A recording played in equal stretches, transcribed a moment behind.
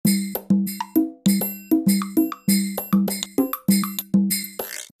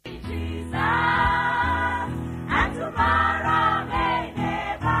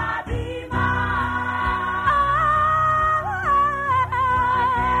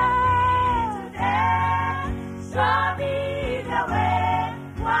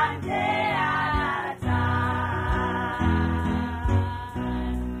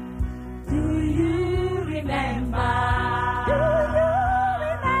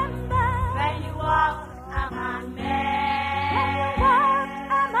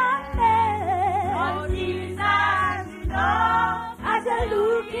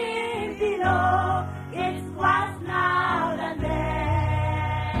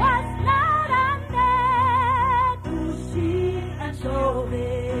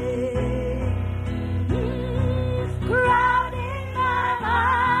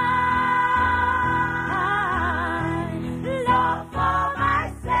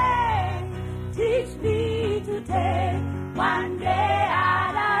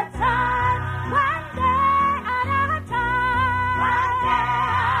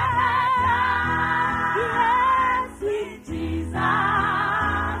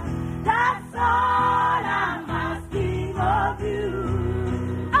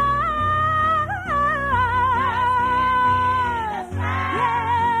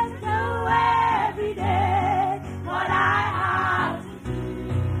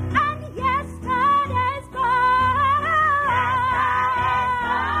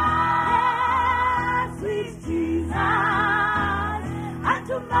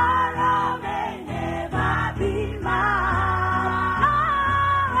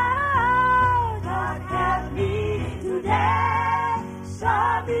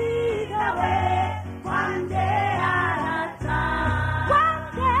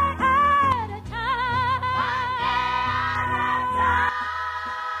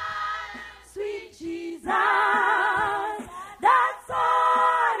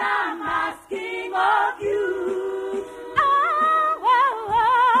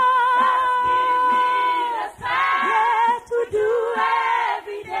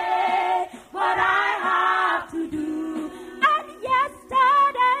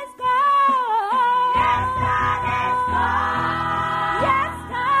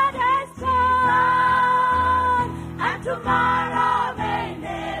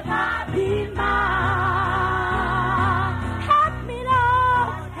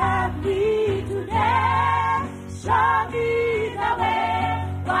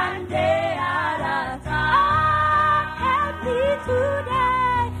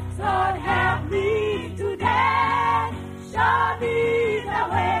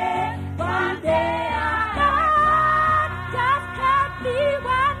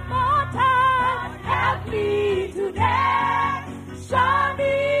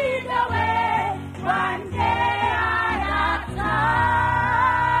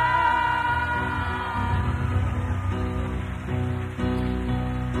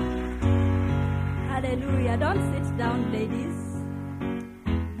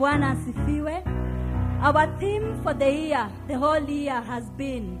Bwana asifiwe. Our theme for the year, the whole year, has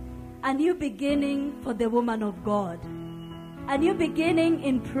been a new beginning for the woman of God. A new beginning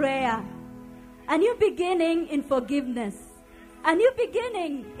in prayer. A new beginning in forgiveness. A new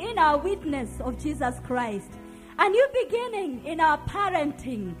beginning in our witness of Jesus Christ. A new beginning in our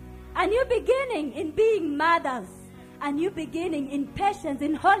parenting. A new beginning in being mothers. A new beginning in patience,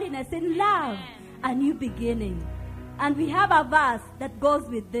 in holiness, in love. A new beginning. And we have a verse that goes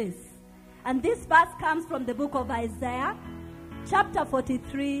with this. And this verse comes from the book of Isaiah, chapter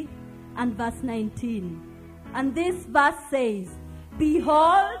 43 and verse 19. And this verse says,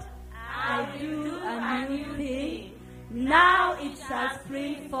 "Behold, I do a new thing. Now it shall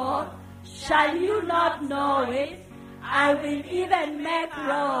spring forth. Shall you not know it? I will even make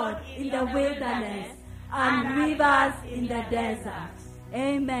road in the wilderness and rivers in the desert."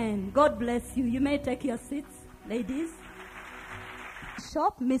 Amen. God bless you. You may take your seats, ladies.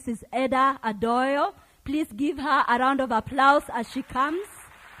 Shop Mrs. Adah Adoyo. Please give her a round of applause as she comes.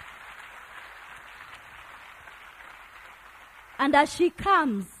 And as she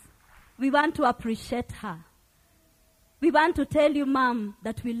comes, we want to appreciate her. We want to tell you, Mom,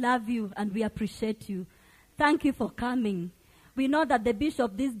 that we love you and we appreciate you. Thank you for coming. We know that the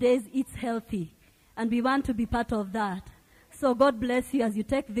bishop these days eats healthy, and we want to be part of that. So God bless you as you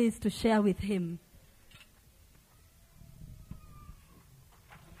take this to share with him.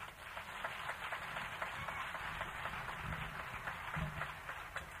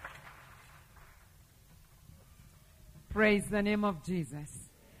 Praise the name of Jesus.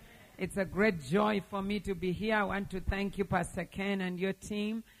 It's a great joy for me to be here. I want to thank you, Pastor Ken and your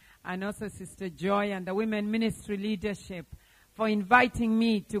team, and also Sister Joy and the Women Ministry leadership for inviting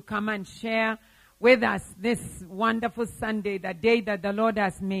me to come and share with us this wonderful Sunday, the day that the Lord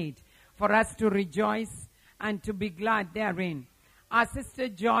has made, for us to rejoice and to be glad therein. Our Sister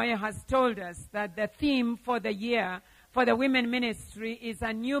Joy has told us that the theme for the year for the Women Ministry is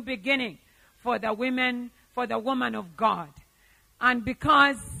a new beginning for the women, for the woman of God. And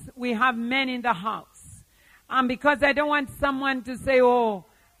because we have men in the house, and because I don't want someone to say,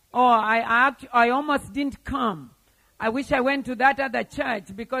 I almost didn't come. I wish I went to that other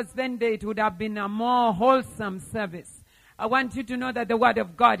church, because then it would have been a more wholesome service. I want you to know that the word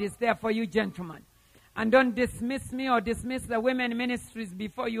of God is there for you, gentlemen. And don't dismiss me or dismiss the women ministries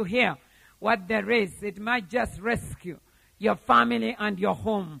before you hear what there is. It might just rescue your family and your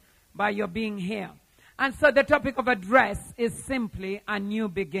home by your being here. And so the topic of address is simply a new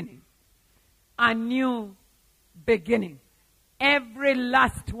beginning. A new beginning. Every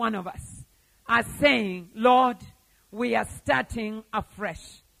last one of us are saying, Lord, we are starting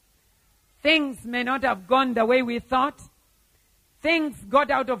afresh. Things may not have gone the way we thought. Things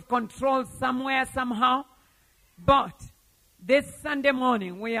got out of control somewhere, somehow. But this Sunday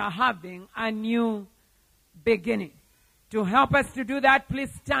morning, we are having a new beginning. To help us to do that,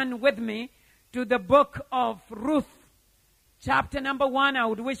 please stand with me to the book of Ruth, chapter number 1. I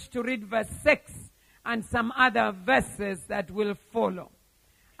would wish to read verse 6 and some other verses that will follow.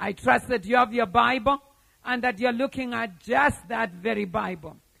 I trust that you have your Bible and that you're looking at just that very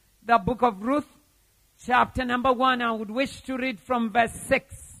Bible. The book of Ruth, chapter number 1, I would wish to read from verse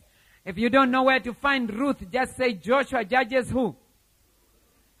 6. If you don't know where to find Ruth, just say Joshua judges who?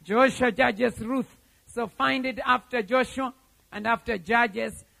 Joshua judges Ruth. So find it after Joshua and after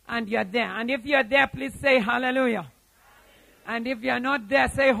Judges, and you're there. And if you're there, please say hallelujah. And if you're not there,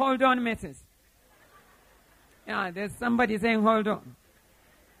 say hold on, Mrs. Yeah, there's somebody saying hold on.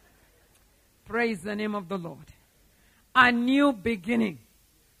 Praise the name of the Lord. A new beginning.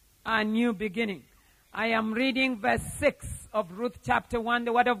 A new beginning. I am reading verse 6 of Ruth chapter 1.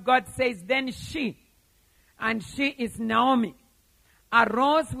 The word of God says, "Then she, and she is Naomi,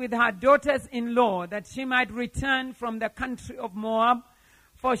 arose with her daughters-in-law that she might return from the country of Moab.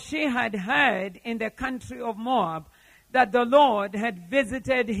 For she had heard in the country of Moab that the Lord had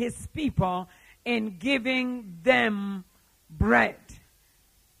visited his people in giving them bread."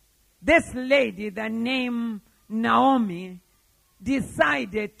 This lady, the name Naomi,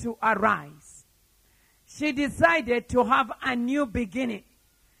 decided to arise. She decided to have a new beginning.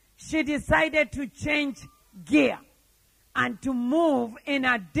 She decided to change gear and to move in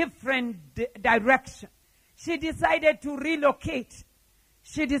a different direction. She decided to relocate.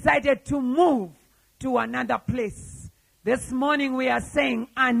 She decided to move to another place. This morning we are saying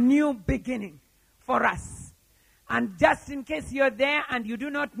a new beginning for us. And just in case you're there and you do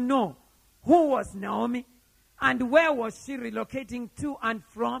not know who was Naomi and where was she relocating to and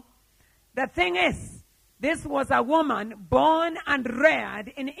from, the thing is, this was a woman born and reared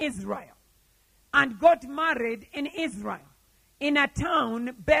in Israel and got married in Israel. in a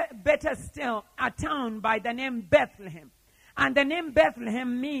town, better still, a town by the name Bethlehem. And the name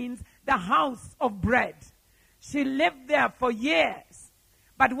Bethlehem means the house of bread. She lived there for years.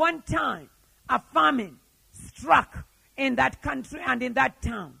 But one time, a famine struck in that country and in that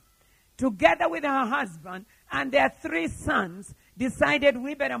town. Together with her husband and their 3 sons, decided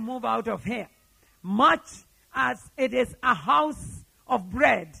we better move out of here. Much as it is a house of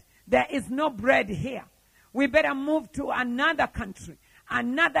bread, there is no bread here. We better move to another country,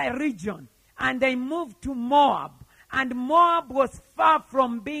 another region. And they moved to Moab. And Moab was far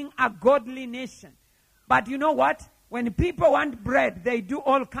from being a godly nation. But you know what? When people want bread, they do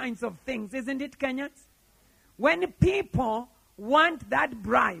all kinds of things. Isn't it, Kenyans? When people want that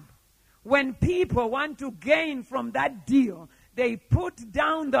bribe, when people want to gain from that deal, they put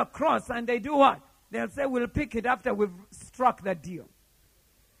down the cross and they do what? They'll say, we'll pick it after we've struck the deal.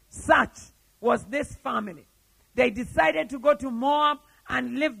 Such was this family. They decided to go to Moab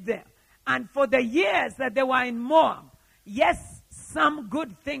and live there. And for the years that they were in Moab, yes, some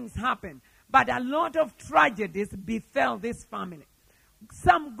good things happened, but a lot of tragedies befell this family.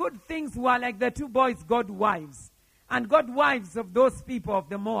 Some good things were like the 2 boys got wives, and got wives of those people of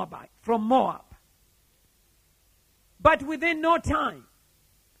the Moabite, from Moab. But within no time,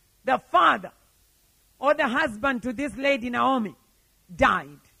 the father or the husband to this lady Naomi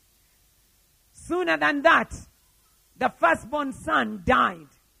died. Sooner than that, the firstborn son died.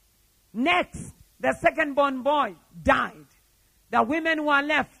 Next, the second-born boy died. The women were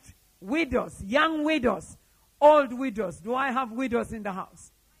left widows, young widows, old widows. Do I have widows in the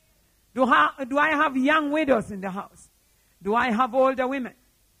house? Do I have young widows in the house? Do I have older women?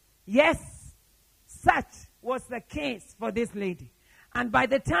 Yes, such was the case for this lady. And by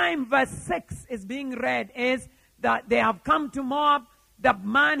the time verse 6 is being read, is that they have come to Moab, the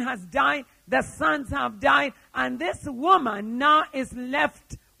man has died, the sons have died, and this woman now is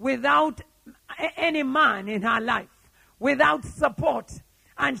left without any man in her life, without support.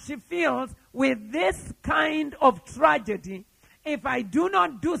 And she feels, with this kind of tragedy, if I do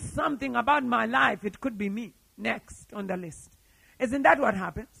not do something about my life, it could be me next on the list. Isn't that what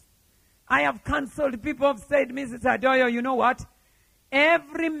happens? I have counseled people who have said, Mrs. Adoyo, you know what?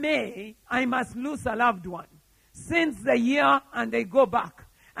 Every May, I must lose a loved one. Since the year, and they go back.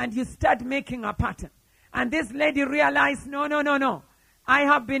 And you start making a pattern. And this lady realized, no. I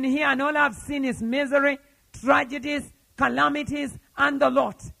have been here and all I've seen is misery, tragedies, calamities, and the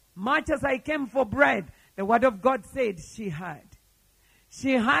lot. Much as I came for bread, the word of God said she heard.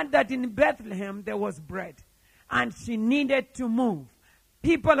 She heard that in Bethlehem there was bread. And she needed to move.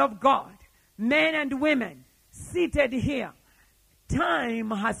 People of God, men and women, seated here,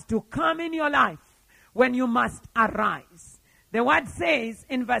 time has to come in your life when you must arise. The word says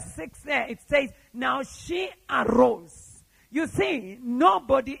in verse 6 there, it says, now she arose. You see,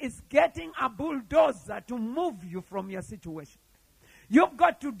 nobody is getting a bulldozer to move you from your situation. You've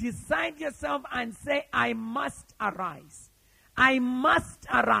got to decide yourself and say, I must arise. I must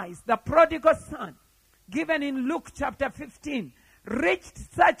arise. The prodigal son, given in Luke chapter 15, reached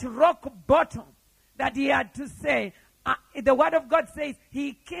such rock bottom that he had to say, the word of God says,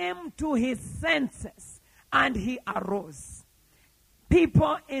 he came to his senses and he arose.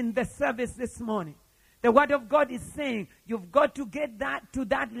 People in the service this morning, the word of God is saying, you've got to get that to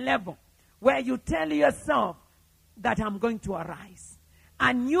that level where you tell yourself that I'm going to arise.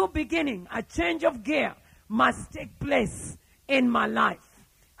 A new beginning, a change of gear must take place in my life.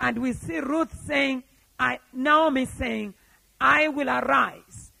 And we see Ruth saying, Naomi saying, I will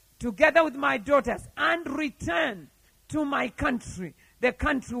arise together with my daughters and return to my country, the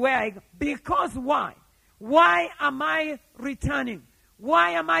country where I go. Because why? Why am I returning?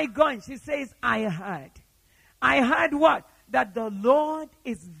 Why am I going? She says, I heard. I heard what? That the Lord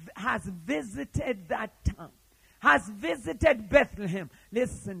has visited that town, has visited Bethlehem.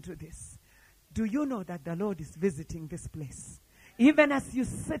 Listen to this. Do you know that the Lord is visiting this place? Even as you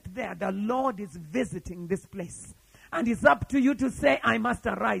sit there, the Lord is visiting this place. And it's up to you to say, I must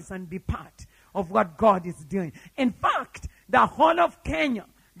arise and be part of what God is doing. In fact, the whole of Kenya,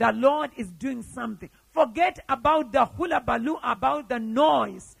 the Lord is doing something. Forget about the hula baloo, about the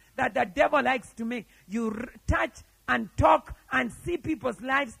noise that the devil likes to make. You touch and talk and see people's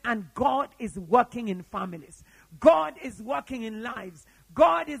lives, and God is working in families. God is working in lives.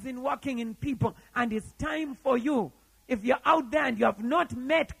 God is working in people. And it's time for you, if you're out there and you have not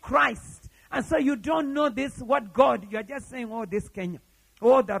met Christ, and so you don't know this, what God, you're just saying, oh, this Kenya,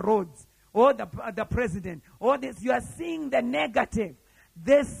 oh, the roads, oh, the president, oh, this, you are seeing the negative.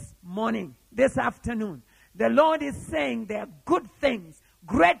 This morning, this afternoon, the Lord is saying there are good things,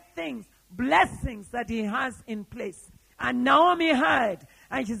 great things, blessings that he has in place. And Naomi heard,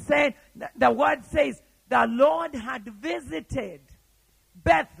 and she said, the word says, the Lord had visited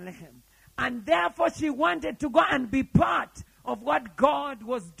Bethlehem. And therefore she wanted to go and be part of what God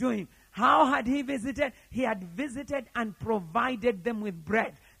was doing. How had he visited? He had visited and provided them with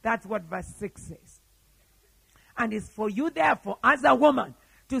bread. That's what verse 6 says. And it's for you, therefore, as a woman,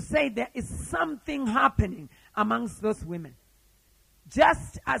 to say there is something happening amongst those women.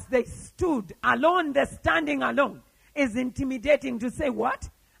 Just as they stood alone, the standing alone is intimidating to say, what?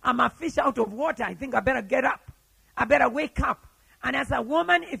 I'm a fish out of water. I think I better get up. I better wake up. And as a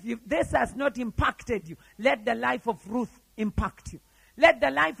woman, if this has not impacted you, let the life of Ruth impact you. Let the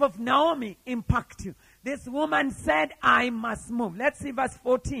life of Naomi impact you. This woman said, I must move. Let's see verse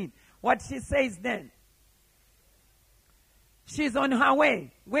 14. What she says then. She's on her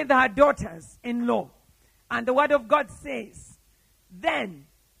way with her daughters-in-law. And the word of God says, then,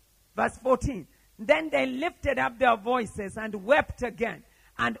 verse 14, then they lifted up their voices and wept again.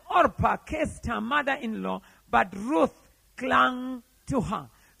 And Orpah kissed her mother-in-law, but Ruth clung to her.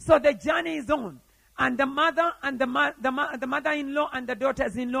 So the journey is on. And the mother and the mother-in-law and the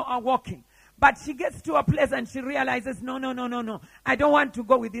daughters-in-law are walking. But she gets to a place and she realizes, no. I don't want to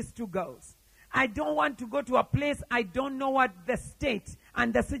go with these two girls. I don't want to go to a place I don't know what the state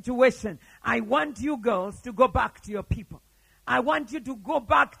and the situation. I want you girls to go back to your people. I want you to go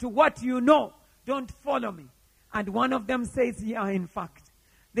back to what you know. Don't follow me. And one of them says, yeah, in fact,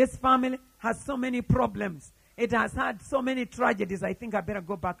 this family has so many problems. It has had so many tragedies. I think I better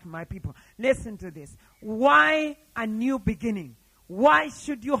go back to my people. Listen to this. Why a new beginning? Why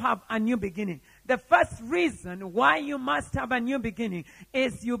should you have a new beginning? The first reason why you must have a new beginning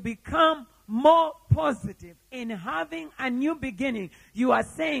is you become more positive. In having a new beginning, you are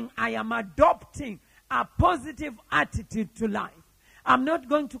saying, I am adopting a positive attitude to life. I'm not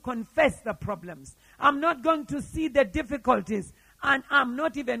going to confess the problems. I'm not going to see the difficulties. And I'm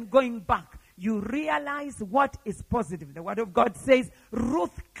not even going back. You realize what is positive. The word of God says,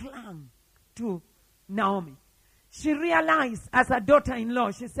 Ruth clung to Naomi. She realized as a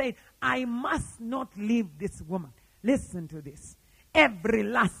daughter-in-law, she said, I must not leave this woman. Listen to this. Every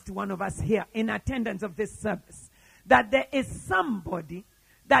last one of us here in attendance of this service, that there is somebody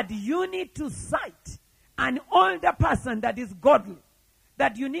that you need to cite, an older person that is godly,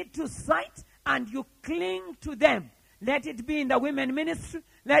 that you need to cite and you cling to them. Let it be in the women ministry.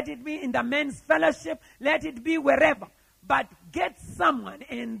 Let it be in the men's fellowship. Let it be wherever. But get someone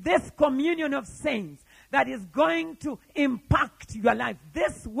in this communion of saints that is going to impact your life.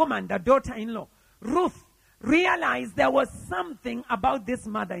 This woman, the daughter-in-law, Ruth, realized there was something about this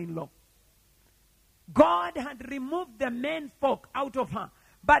mother-in-law. God had removed the men folk out of her.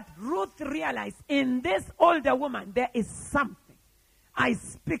 But Ruth realized in this older woman, there is something. I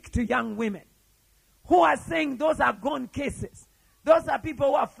speak to young women who are saying those are gone cases. Those are people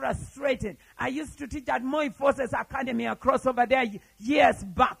who are frustrated. I used to teach at Moi Forces Academy across over there years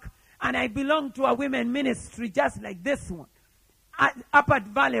back. And I belonged to a women ministry just like this one, up at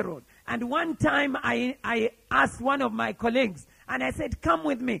Valley Road. And one time I asked one of my colleagues, and I said, come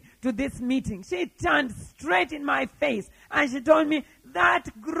with me to this meeting. She turned straight in my face, and she told me,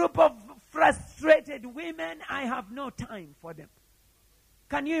 that group of frustrated women, I have no time for them.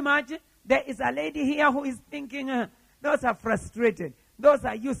 Can you imagine? There is a lady here who is thinking, those are frustrated. Those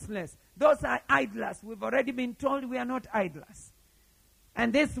are useless. Those are idlers. We've already been told we are not idlers.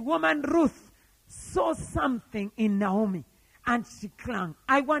 And this woman, Ruth, saw something in Naomi. And she clung.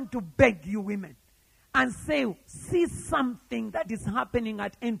 I want to beg you women and say, see something that is happening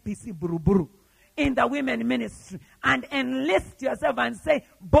at NPC Buruburu in the women ministry. And enlist yourself and say,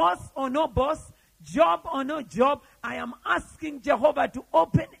 boss or no boss, job or no job, I am asking Jehovah to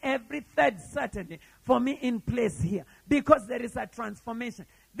open every third Saturday for me in place here. Because there is a transformation.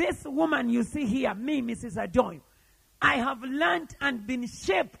 This woman you see here, me, Mrs. Adoyo, I have learned and been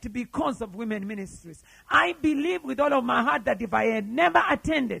shaped because of women ministries. I believe with all of my heart that if I had never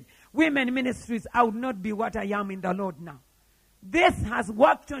attended women ministries, I would not be what I am in the Lord now. This has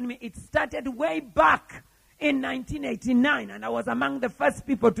worked on me. It started way back in 1989, and I was among the first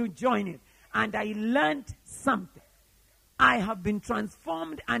people to join it. And I learned something. I have been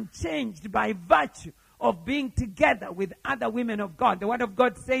transformed and changed by virtue of being together with other women of God. The word of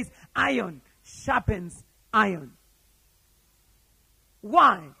God says, iron sharpens iron.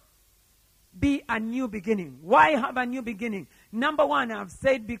 Why be a new beginning? Why have a new beginning? Number one, I've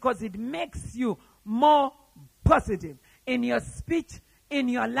said because it makes you more positive. In your speech, in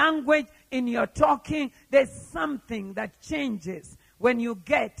your language, in your talking, there's something that changes when you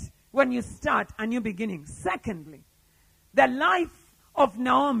start a new beginning. Secondly, the life of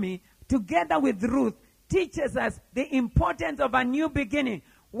Naomi together with Ruth teaches us the importance of a new beginning.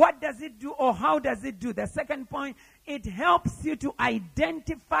 What does it do, or how does it do? The second point, it helps you to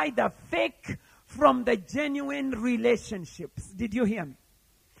identify the fake from the genuine relationships. Did you hear me?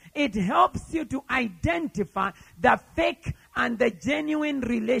 It helps you to identify the fake and the genuine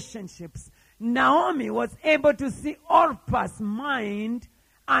relationships. Naomi was able to see Orpah's mind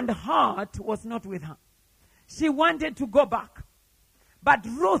and heart was not with her. She wanted to go back. But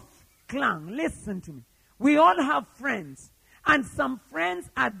Ruth clung. Listen to me. We all have friends. And some friends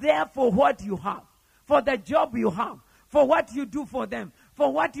are there for what you have, for the job you have, for what you do for them,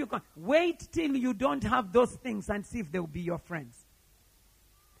 for what you can. Wait till you don't have those things and see if they will be your friends.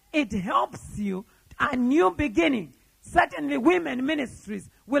 It helps you, a new beginning. Certainly women ministries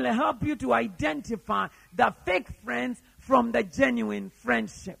will help you to identify the fake friends from the genuine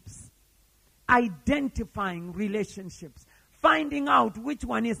friendships. Identifying relationships. Finding out which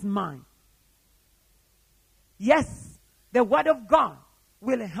one is mine. Yes. The Word of God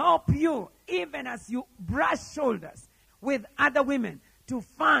will help you, even as you brush shoulders with other women, to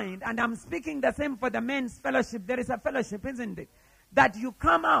find, and I'm speaking the same for the men's fellowship. There is a fellowship, isn't it? That you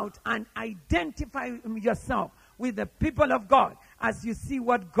come out and identify yourself with the people of God as you see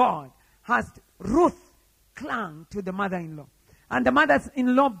what God has. Ruth clung to the mother-in-law. And the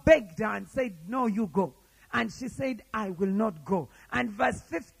mother-in-law begged her and said, no, you go. And she said, I will not go. And verse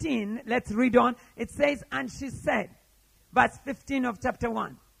 15, let's read on. It says, and she said, verse 15 of chapter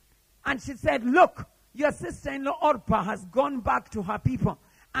 1. And she said, look, your sister-in-law Orpah has gone back to her people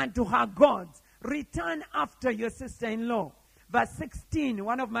and to her gods. Return after your sister-in-law. Verse 16,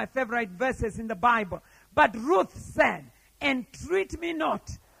 one of my favorite verses in the Bible. But Ruth said, entreat me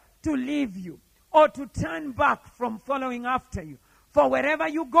not to leave you or to turn back from following after you. For wherever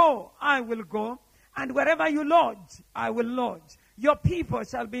you go, I will go. And wherever you lodge, I will lodge. Your people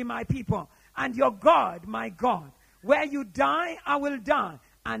shall be my people. And your God, my God. Where you die, I will die,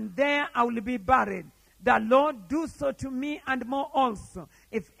 and there I will be buried. The Lord do so to me and more also,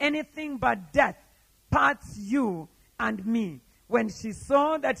 if anything but death parts you and me. When she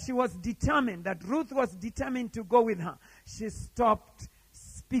saw that she was determined, that Ruth was determined to go with her, she stopped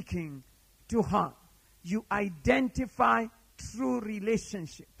speaking to her. You identify true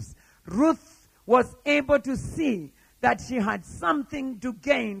relationships. Ruth was able to see that she had something to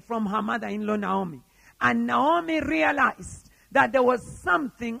gain from her mother-in-law Naomi. And Naomi realized that there was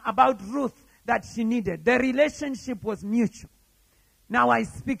something about Ruth that she needed. The relationship was mutual. Now I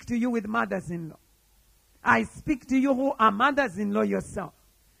speak to you with mothers-in-law. I speak to you who are mothers-in-law yourself.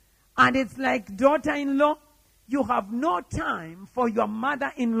 And it's like daughter-in-law, you have no time for your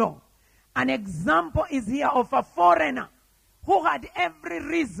mother-in-law. An example is here of a foreigner who had every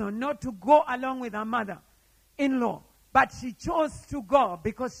reason not to go along with her mother-in-law. But she chose to go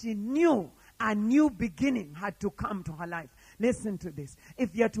because she knew a new beginning had to come to her life. Listen to this.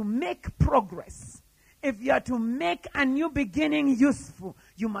 If you are to make progress, if you are to make a new beginning useful,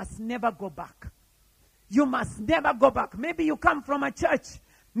 you must never go back. You must never go back. Maybe you come from a church.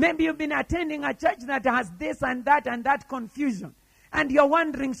 Maybe you've been attending a church that has this and that confusion. And you're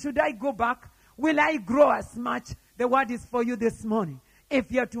wondering, should I go back? Will I grow as much? The word is for you this morning.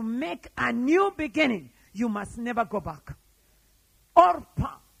 If you're to make a new beginning, you must never go back.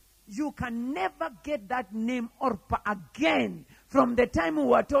 Orpah. You can never get that name Orpah again from the time we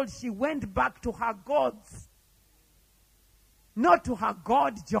were told she went back to her gods. Not to her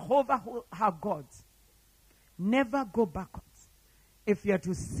God, Jehovah, her gods. Never go backwards. If you're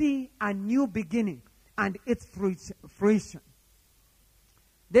to see a new beginning and its fruition.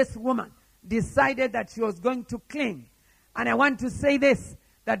 This woman decided that she was going to cling. And I want to say this,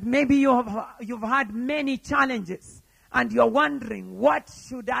 that maybe you've had many challenges. And you're wondering, what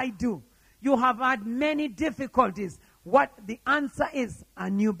should I do? You have had many difficulties. What the answer is, a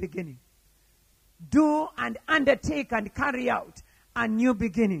new beginning. Do and undertake and carry out a new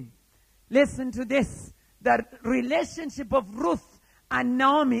beginning. Listen to this. The relationship of Ruth and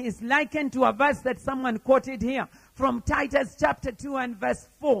Naomi is likened to a verse that someone quoted here from Titus chapter 2 and verse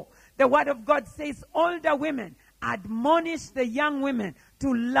 4. The word of God says, older women admonish the young women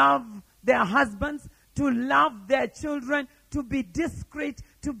to love their husbands, to love their children, to be discreet,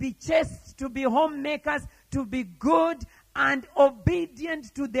 to be chaste, to be homemakers, to be good and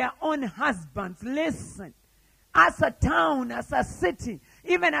obedient to their own husbands. Listen, as a town, as a city,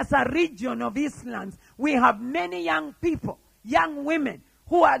 even as a region of Eastlands, we have many young people, young women,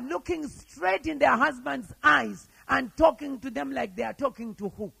 who are looking straight in their husbands' eyes and talking to them like they are talking to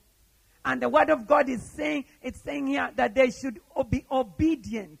who? And the word of God is saying, it's saying here that they should be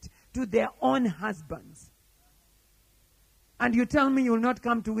obedient to their own husbands. And you tell me you will not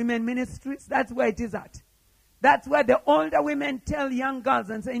come to women ministries? That's where it is at. That's where the older women tell young girls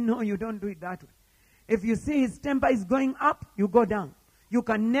and say, no, you don't do it that way. If you see his temper is going up, you go down. You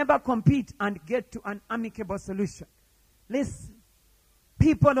can never compete and get to an amicable solution. Listen,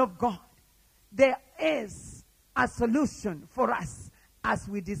 people of God, there is a solution for us as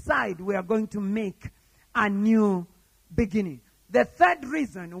we decide we are going to make a new beginning. The third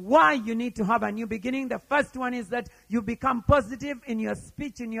reason why you need to have a new beginning, the first one is that you become positive in your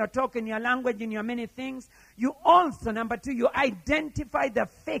speech, in your talk, in your language, in your many things. You also, number two, you identify the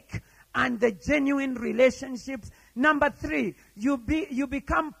fake and the genuine relationships. Number three, you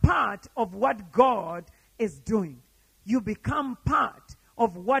become part of what God is doing. You become part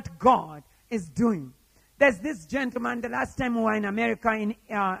of what God is doing. There's this gentleman, the last time we were in America,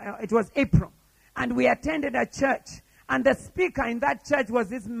 it was April, and we attended a church. And the speaker in that church was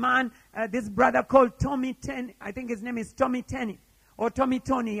this man, this brother called Tommy Tenney. I think his name is Tommy Tenney, or Tommy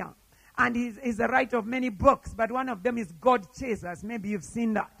Tony, yeah. And he's a writer of many books, but one of them is God Chasers. Maybe you've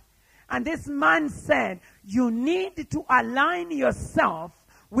seen that. And this man said, you need to align yourself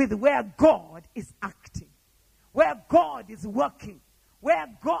with where God is acting, where God is working, where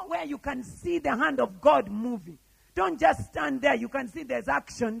you can see the hand of God moving. Don't just stand there. You can see there's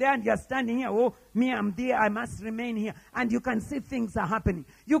action there and you're standing here. Oh, me, I'm there. I must remain here. And you can see things are happening.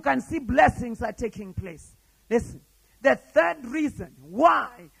 You can see blessings are taking place. Listen, the third reason why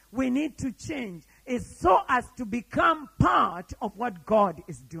we need to change is so as to become part of what God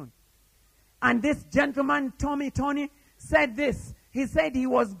is doing. And this gentleman, Tommy Tony, said this. He said he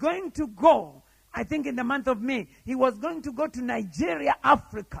was going to go, I think in the month of May, he was going to go to Nigeria,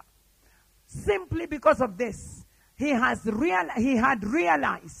 Africa, simply because of this. He had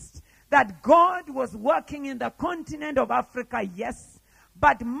realized that God was working in the continent of Africa, yes,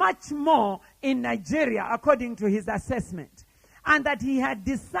 but much more in Nigeria, according to his assessment. And that he had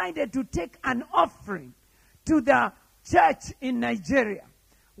decided to take an offering to the church in Nigeria.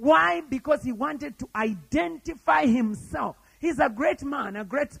 Why? Because he wanted to identify himself. He's a great man, a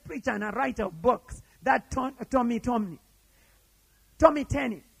great preacher, and a writer of books, that Tommy Tenney.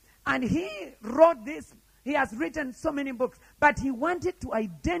 And he wrote this. He has written so many books, but he wanted to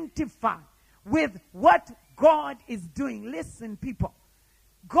identify with what God is doing. Listen, people,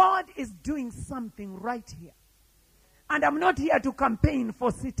 God is doing something right here. And I'm not here to campaign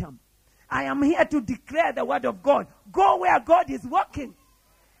for CITAM. I am here to declare the word of God. Go where God is working.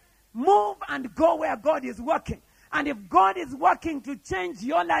 Move and go where God is working. And if God is working to change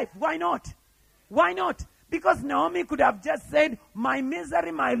your life, why not? Why not? Because Naomi could have just said, my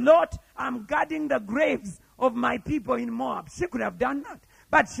misery, my lot, I'm guarding the graves of my people in Moab. She could have done that.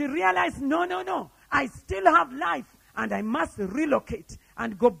 But she realized, no. I still have life and I must relocate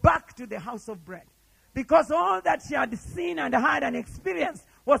and go back to the house of bread. Because all that she had seen and heard and experienced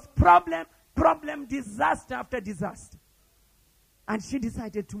was problem, disaster after disaster. And she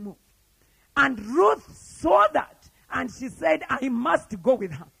decided to move. And Ruth saw that and she said, I must go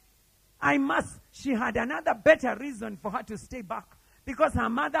with her. I must. She had another better reason for her to stay back. Because her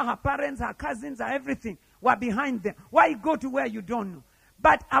mother, her parents, her cousins, her everything were behind them. Why go to where you don't know?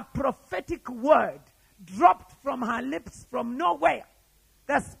 But a prophetic word dropped from her lips from nowhere.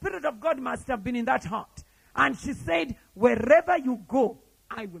 The Spirit of God must have been in that heart. And she said, wherever you go,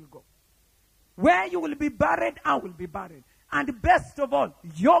 I will go. Where you will be buried, I will be buried. And best of all,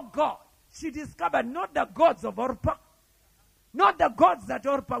 your God. She discovered not the gods of Orpah, not the gods that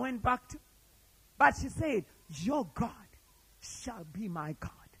Orpah went back to, but she said, your God shall be my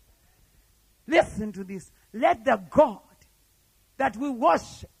God. Listen to this. Let the God that we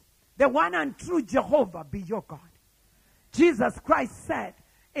worship, the one and true Jehovah, be your God. Jesus Christ said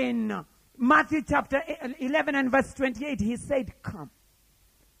in Matthew chapter 11 and verse 28, he said,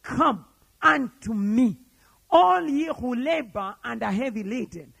 come unto me, all ye who labor and are heavy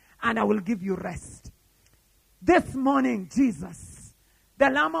laden, and I will give you rest. This morning, Jesus, the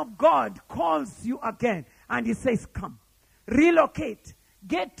Lamb of God, calls you again, and he says, come, relocate,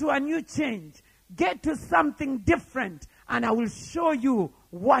 get to a new change, get to something different, and I will show you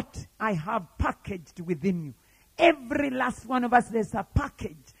what I have packaged within you. Every last one of us, there's a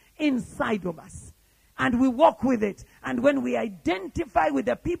package inside of us. And we walk with it. And when we identify with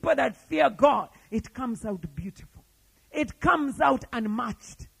the people that fear God, it comes out beautiful. It comes out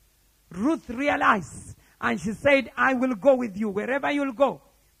unmatched. Ruth realized, and she said, I will go with you. Wherever you'll go,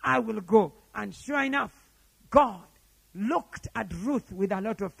 I will go. And sure enough, God looked at Ruth with a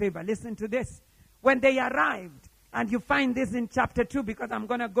lot of favor. Listen to this. When they arrived, and you find this in chapter 2, because I'm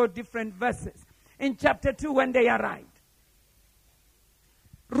going to go different verses. In chapter 2, when they arrived,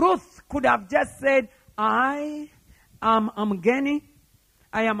 Ruth could have just said, I I'm Mgeni.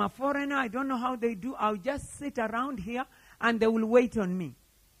 I am a foreigner. I don't know how they do. I'll just sit around here and they will wait on me.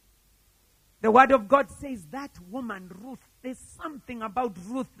 The word of God says that woman, Ruth, there's something about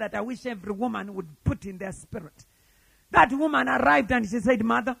Ruth that I wish every woman would put in their spirit. That woman arrived and she said,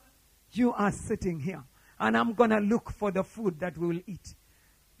 Mother, you are sitting here and I'm going to look for the food that we will eat.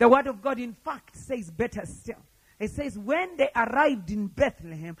 The word of God, in fact, says better still. It says when they arrived in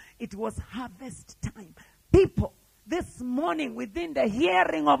Bethlehem, it was harvest time. People, this morning, within the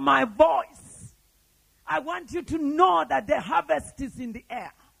hearing of my voice, I want you to know that the harvest is in the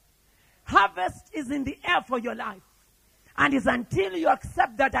air. Harvest is in the air for your life. And it's until you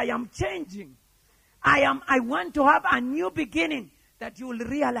accept that I am changing, I want to have a new beginning, that you will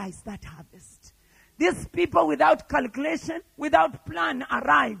realize that harvest. These people, without calculation, without plan,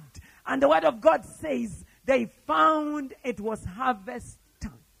 arrived. And the word of God says they found it was harvest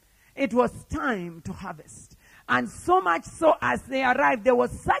time. It was time to harvest. And so much so, as they arrived, there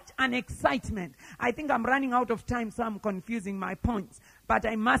was such an excitement. I think I'm running out of time, so I'm confusing my points. But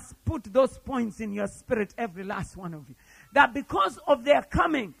I must put those points in your spirit, every last one of you. That because of their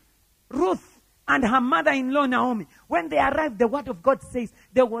coming, Ruth and her mother-in-law Naomi, when they arrived, the word of God says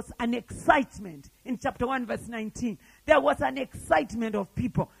there was an excitement. In chapter 1, verse 19, there was an excitement of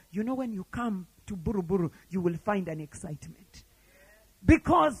people. You know, when you come to Buruburu, you will find an excitement.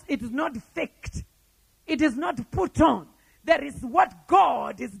 Because it is not faked. It is not put on. There is what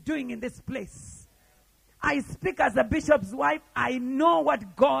God is doing in this place. I speak as a bishop's wife. I know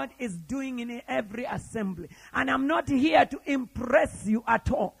what God is doing in every assembly. And I'm not here to impress you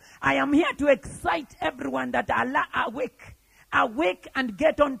at all. I am here to excite everyone that Allah awake and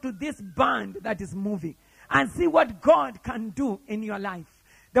get onto this band that is moving. And see what God can do in your life.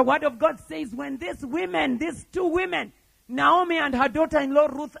 The word of God says when these two women, Naomi and her daughter-in-law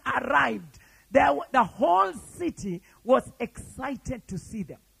Ruth, arrived, the whole city was excited to see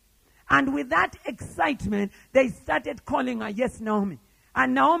them. And with that excitement, they started calling her, yes, Naomi.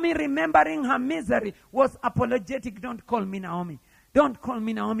 And Naomi, remembering her misery, was apologetic. Don't call me Naomi. Don't call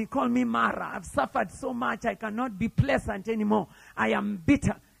me Naomi. Call me Mara. I've suffered so much. I cannot be pleasant anymore. I am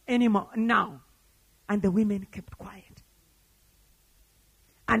bitter anymore now. And the women kept quiet.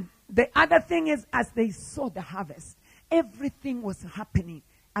 And the other thing is, as they saw the harvest, everything was happening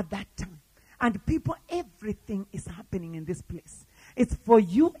at that time. And people, everything is happening in this place. It's for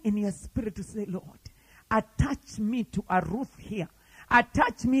you in your spirit to say, Lord, attach me to a Ruth here.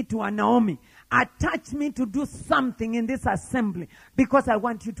 Attach me to a Naomi. Attach me to do something in this assembly. Because I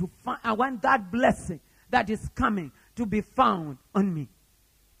want you to I want that blessing that is coming to be found on me.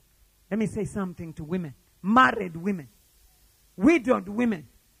 Let me say something to women. Married women. Widowed women.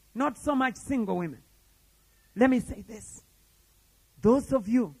 Not so much single women. Let me say this. Those of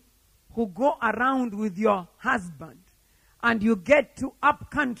you who go around with your husband and you get to up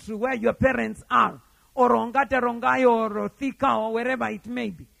country where your parents are, or Ongate Rongai or Thika or wherever it may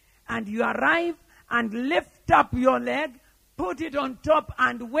be, and you arrive and lift up your leg, put it on top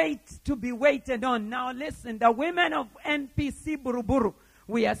and wait to be waited on. Now listen, the women of NPC Buruburu,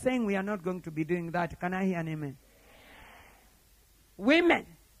 we are saying we are not going to be doing that. Can I hear an amen? Women,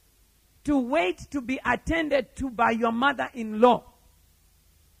 to wait to be attended to by your mother-in-law.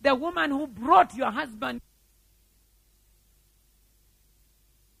 The woman who brought your husband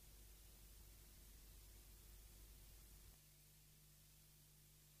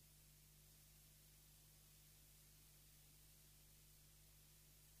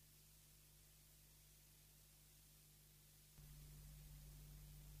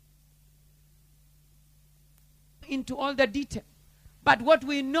into all the detail. But what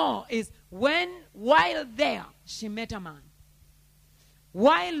we know is while there, she met a man.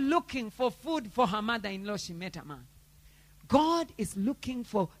 While looking for food for her mother-in-law, she met a man. God is looking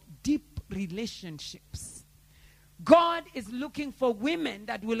for deep relationships. God is looking for women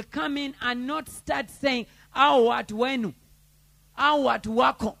that will come in and not start saying, "Au watu wenu, au watu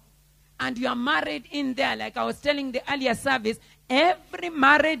wako." And you are married in there. Like I was telling the earlier service, every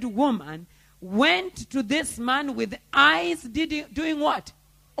married woman went to this man with eyes doing what?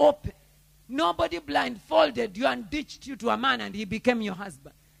 Open. Nobody blindfolded you and ditched you to a man and he became your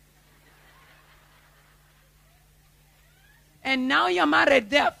husband. And now you're married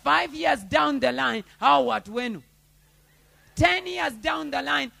there. 5 years down the line, how what when? 10 years down the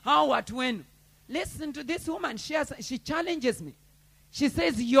line, how what when? Listen to this woman. She challenges me. She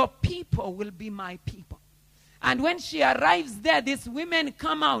says, your people will be my people. And when she arrives there, these women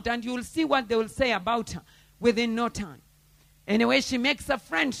come out and you will see what they will say about her within no time. Anyway, she makes a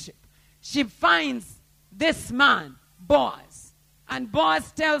friendship. She finds this man, Boaz. And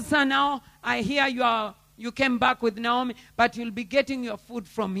Boaz tells her, now, I hear you are You came back with Naomi, but you'll be getting your food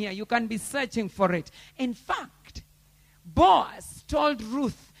from here. You can be searching for it. In fact, Boaz told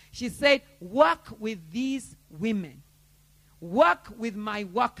Ruth, she said, work with these women. Work with my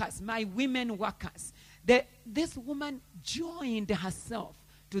workers, my women workers. This woman joined herself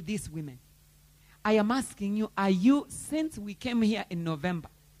to these women. I am asking you, are you, since we came here in November,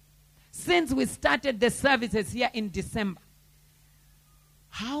 since we started the services here in December,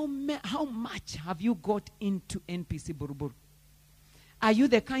 how much have you got into NPC Buruburu? Are you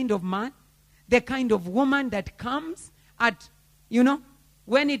the kind of man, the kind of woman that comes at,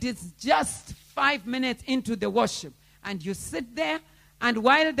 when it is just 5 minutes into the worship, and you sit there, and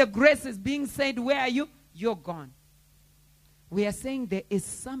while the grace is being said, where are you? You're gone. We are saying there is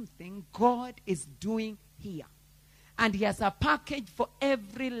something God is doing here. And he has a package for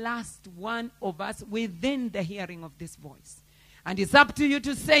every last one of us within the hearing of this voice. And it's up to you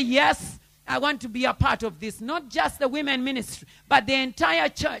to say, yes, I want to be a part of this. Not just the women ministry, but the entire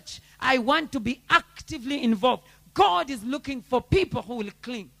church. I want to be actively involved. God is looking for people who will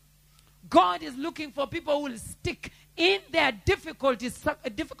cling. God is looking for people who will stick in their difficult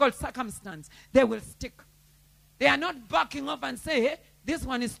circumstance. They will stick. They are not backing off and say, hey, this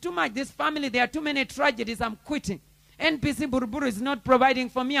one is too much. This family, there are too many tragedies. I'm quitting. NPC Buruburu is not providing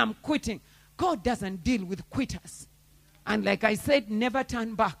for me. I'm quitting. God doesn't deal with quitters. And like I said, never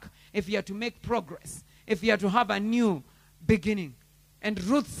turn back if you are to make progress, if you are to have a new beginning. And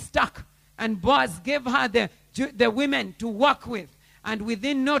Ruth stuck, and Boaz gave her the women to work with. And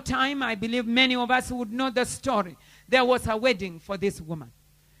within no time, I believe many of us would know the story. There was a wedding for this woman.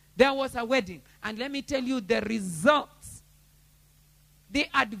 There was a wedding. And let me tell you the results, the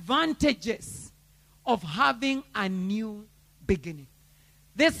advantages of having a new beginning.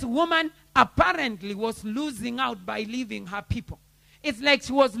 This woman apparently was losing out by leaving her people. It's like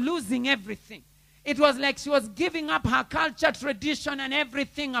she was losing everything. It was like she was giving up her culture, tradition, and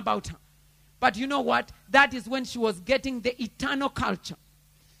everything about her. But you know what? That is when she was getting the eternal culture,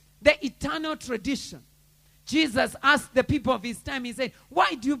 the eternal tradition. Jesus asked the people of his time, he said,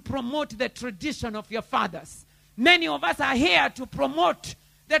 why do you promote the tradition of your fathers? Many of us are here to promote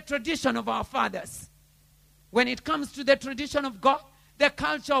the tradition of our fathers. When it comes to the tradition of God, the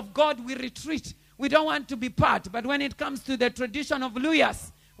culture of God, we retreat. We don't want to be part. But when it comes to the tradition of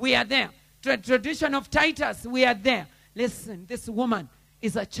Louis, we are there. Tradition of Titus, we are there. Listen, this woman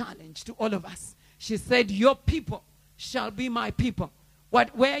is a challenge to all of us. She said, your people shall be my people.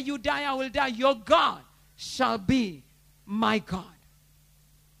 Where you die, I will die. Your God shall be my God.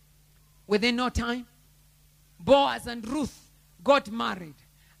 Within no time, Boaz and Ruth got married.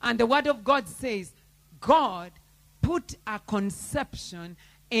 And the word of God says, God put a conception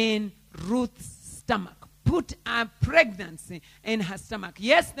in Ruth's stomach. Put a pregnancy in her stomach.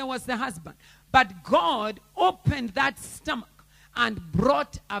 Yes, there was the husband. But God opened that stomach and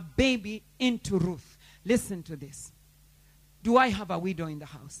brought a baby into Ruth. Listen to this. Do I have a widow in the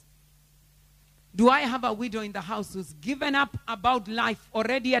house? Do I have a widow in the house who's given up about life?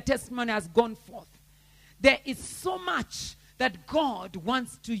 Already a testimony has gone forth. There is so much that God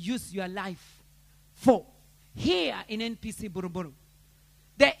wants to use your life for. Here in NPC Buruburu,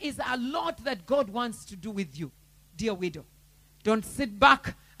 there is a lot that God wants to do with you, dear widow. Don't sit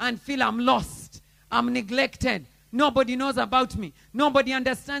back and feel I'm lost. I'm neglected. Nobody knows about me. Nobody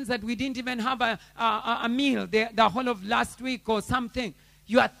understands that we didn't even have a meal the whole of last week or something.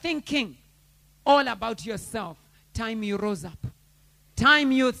 You are thinking all about yourself. Time you rose up.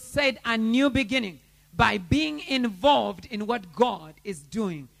 Time you said a new beginning by being involved in what God is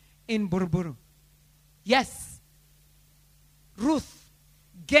doing in Buruburu. Yes, Ruth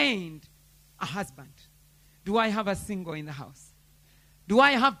gained a husband. Do I have a single in the house? Do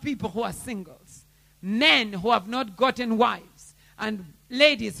I have people who are singles? Men who have not gotten wives and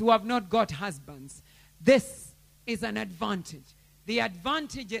ladies who have not got husbands. This is an advantage. The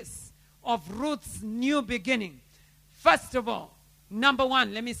advantages of Ruth's new beginning. First of all, number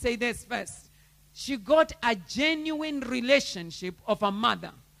one, let me say this first. She got a genuine relationship of a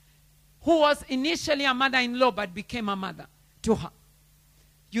mother who was initially a mother-in-law but became a mother to her.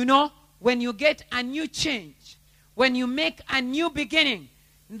 You know, when you get a new change, when you make a new beginning,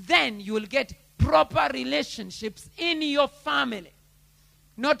 then you will get proper relationships in your family.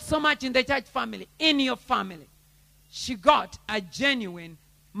 Not so much in the church family, in your family. She got a genuine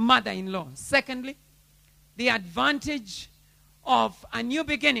mother-in-law. Secondly, the advantage of a new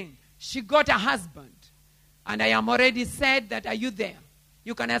beginning, she got a husband. And I am already said that, are you there?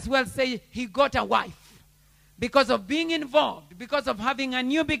 You can as well say he got a wife. Because of being involved, because of having a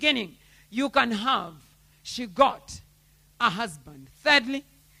new beginning, she got a husband. Thirdly,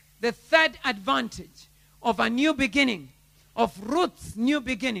 the third advantage of a new beginning, of Ruth's new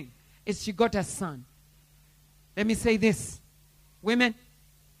beginning, is she got a son. Let me say this. Women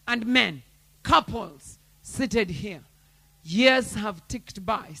and men, couples seated here. Years have ticked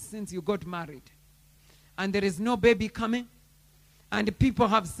by since you got married. And there is no baby coming. And people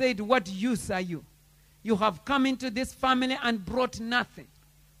have said, what use are you? You have come into this family and brought nothing.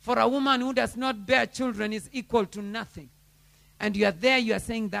 For a woman who does not bear children is equal to nothing. And you are there, you are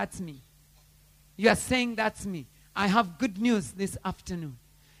saying, that's me. You are saying, that's me. I have good news this afternoon.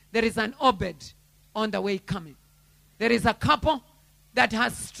 There is an Obed on the way coming. There is a couple that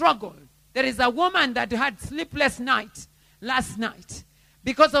has struggled. There is a woman that had sleepless night last night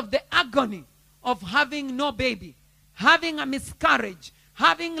because of the agony of having no baby, having a miscarriage,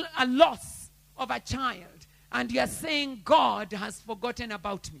 having a loss of a child. And you are saying, God has forgotten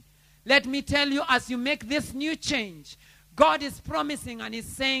about me. Let me tell you, as you make this new change, God is promising and is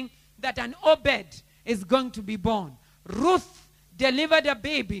saying that an Obed is going to be born. Ruth delivered a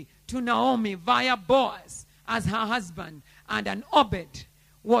baby to Naomi via Boaz as her husband, and an Obed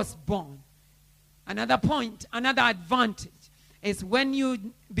was born. Another point, another advantage is when you,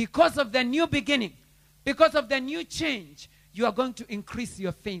 because of the new beginning, because of the new change, you are going to increase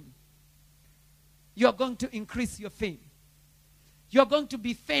your fame. You are going to increase your fame. You are going to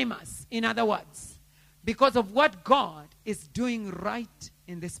be famous, in other words, because of what God is doing right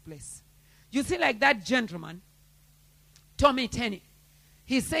in this place. You see, like that gentleman, Tommy Tenney,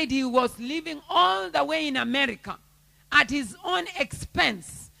 he said he was living all the way in America at his own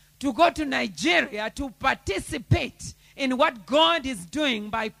expense to go to Nigeria to participate in what God is doing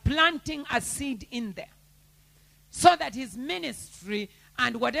by planting a seed in there, so that his ministry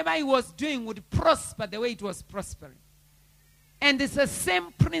and whatever he was doing would prosper the way it was prospering. And it's the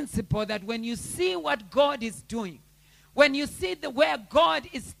same principle that when you see what God is doing, when you see where God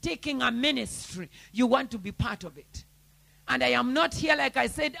is taking a ministry, you want to be part of it. And I am not here, like I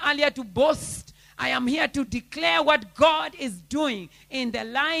said earlier, to boast. I am here to declare what God is doing in the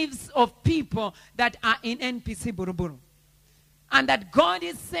lives of people that are in NPC Buruburu. And that God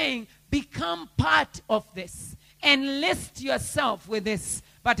is saying, become part of this. Enlist yourself with this.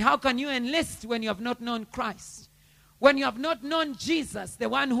 But how can you enlist when you have not known Christ? When you have not known Jesus, the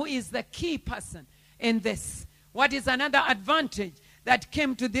one who is the key person in this. What is another advantage that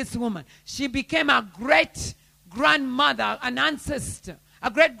came to this woman? She became a great grandmother, an ancestor,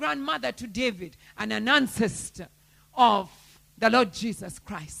 a great grandmother to David, and an ancestor of the Lord Jesus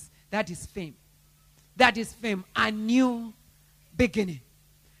Christ. That is fame. That is fame. A new beginning.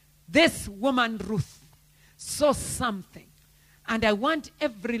 This woman, Ruth, saw something. And I want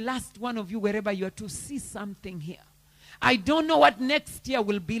every last one of you, wherever you are, to see something here. I don't know what next year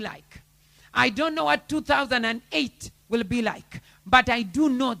will be like. I don't know what 2008 will be like. But I do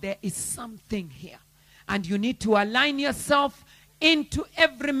know there is something here. And you need to align yourself into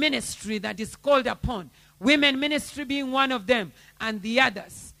every ministry that is called upon. Women ministry being one of them. And the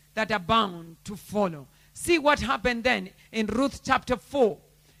others that are bound to follow. See what happened then in Ruth chapter 4.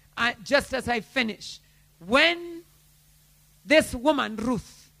 Just as I finish. When this woman,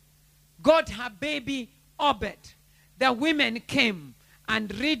 Ruth, got her baby Obed, the women came.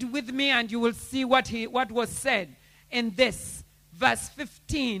 And read with me and you will see what was said in this. Verse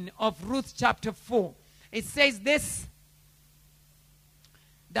 15 of Ruth chapter 4. It says this.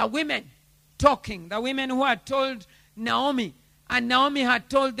 The women talking. The women who had told Naomi. And Naomi had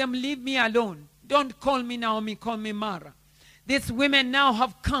told them, leave me alone. Don't call me Naomi, call me Mara. These women now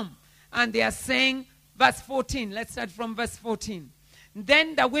have come. And they are saying, verse 14. Let's start from verse 14.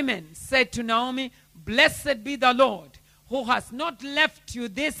 Then the women said to Naomi, blessed be the Lord, who has not left you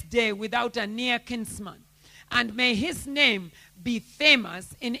this day without a near kinsman. And may his name be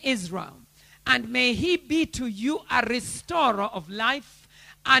famous in Israel. And may he be to you a restorer of life,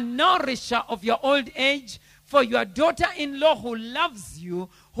 a nourisher of your old age. For your daughter-in-law who loves you,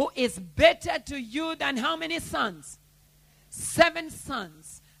 who is better to you than how many sons? 7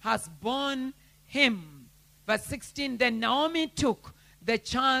 sons has borne him. Verse 16, then Naomi took the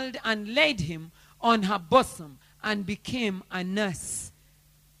child and laid him on her bosom and became a nurse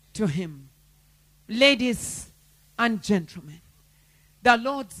to him. Ladies and gentlemen, the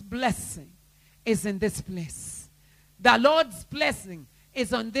Lord's blessing is in this place. The Lord's blessing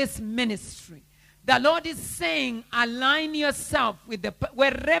is on this ministry. The Lord is saying, align yourself with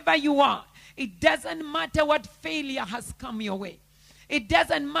wherever you are. It doesn't matter what failure has come your way. It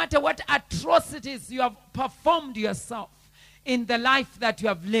doesn't matter what atrocities you have performed yourself in the life that you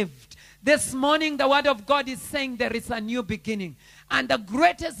have lived. This morning, the word of God is saying there is a new beginning. And the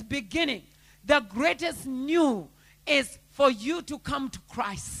greatest beginning, the greatest new is for you to come to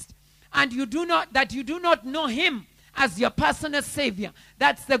Christ. and you do not know him as your personal Savior,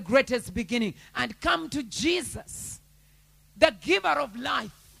 that's the greatest beginning. And come to Jesus, the giver of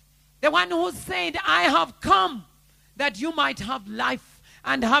life, the one who said, I have come that you might have life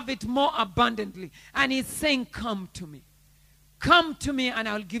and have it more abundantly. And he's saying, come to me. Come to me and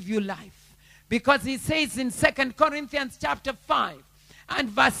I'll give you life. Because he says in 2 Corinthians chapter 5 and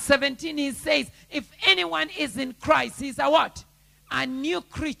verse 17, he says, if anyone is in Christ, he's a what? A new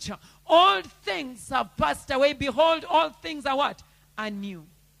creature. All things have passed away. Behold, all things are what? Are new.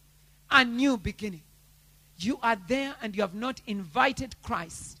 A new beginning. You are there and you have not invited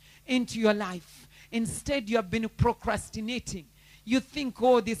Christ into your life. Instead, you have been procrastinating. You think,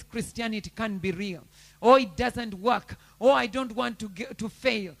 oh, this Christianity can't be real. Oh, it doesn't work. Oh, I don't want to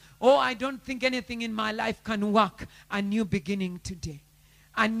fail. Oh, I don't think anything in my life can work. A new beginning today.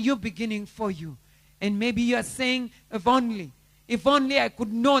 A new beginning for you. And maybe you are saying, if only I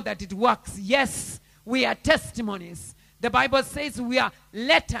could know that it works. Yes, we are testimonies. The Bible says we are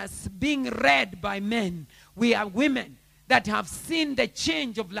letters being read by men. We are women that have seen the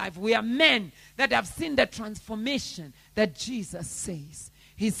change of life. We are men that have seen the transformation that Jesus says.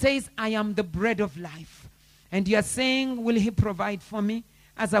 He says, I am the bread of life. And you are saying, will he provide for me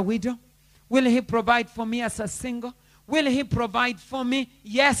as a widow? Will he provide for me as a single? Will he provide for me?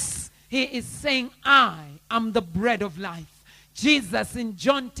 Yes, he is saying, I am the bread of life. Jesus in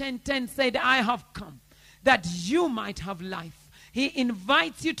John 10:10 said, I have come that you might have life. He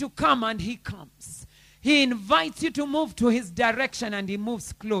invites you to come and he comes. He invites you to move to his direction and he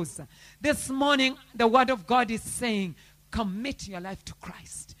moves closer. This morning, the word of God is saying, commit your life to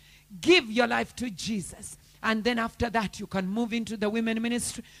Christ. Give your life to Jesus. And then after that, you can move into the women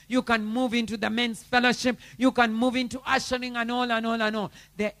ministry. You can move into the men's fellowship. You can move into ushering and all and all and all.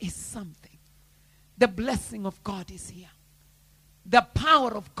 There is something. The blessing of God is here. The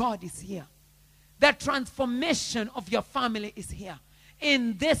power of God is here. The transformation of your family is here.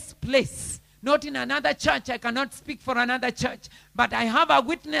 In this place. Not in another church. I cannot speak for another church. But I have a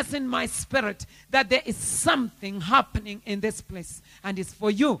witness in my spirit that there is something happening in this place. And it's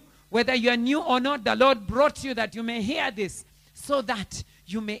for you. Whether you are new or not, the Lord brought you that you may hear this. So that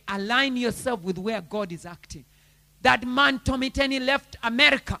you may align yourself with where God is acting. That man, Tommy Tenney, left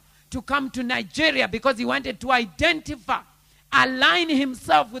America to come to Nigeria because he wanted to identify, align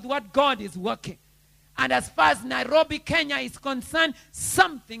himself with what God is working. And as far as Nairobi, Kenya is concerned,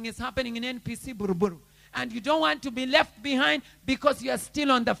 something is happening in NPC Buruburu. And you don't want to be left behind because you are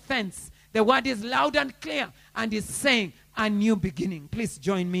still on the fence. The word is loud and clear and is saying a new beginning. Please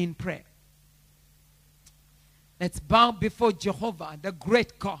join me in prayer. Let's bow before Jehovah, the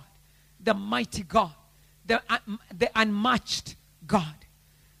great God, the mighty God, the unmatched God.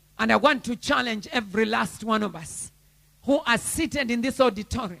 And I want to challenge every last one of us who are seated in this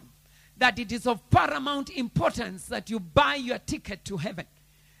auditorium that it is of paramount importance that you buy your ticket to heaven.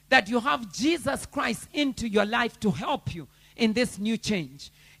 That you have Jesus Christ into your life to help you in this new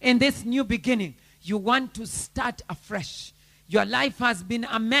change, in this new beginning. You want to start afresh. Your life has been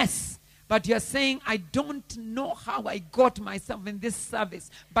a mess, but you're saying, I don't know how I got myself in this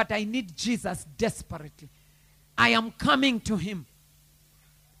service, but I need Jesus desperately. I am coming to him.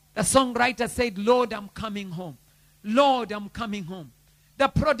 The songwriter said, Lord, I'm coming home. Lord, I'm coming home. The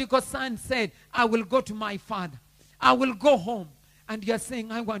prodigal son said, I will go to my father. I will go home. And you're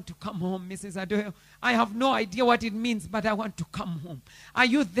saying, I want to come home, Mrs. Adoyo. I have no idea what it means, but I want to come home. Are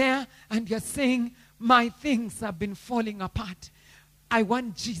you there? And you're saying, my things have been falling apart. I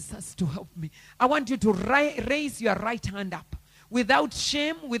want Jesus to help me. I want you to raise your right hand up. Without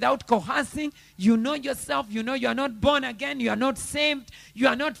shame, without coercing. You know yourself. You know you are not born again. You are not saved. You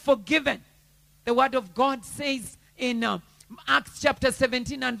are not forgiven. The word of God says in Acts chapter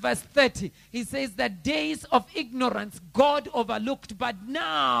 17 and verse 30. He says that days of ignorance God overlooked, but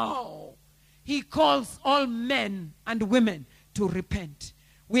now he calls all men and women to repent.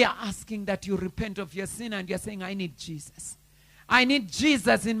 We are asking that you repent of your sin and you're saying, I need Jesus. I need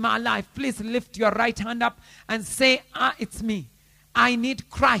Jesus in my life. Please lift your right hand up and say, it's me. I need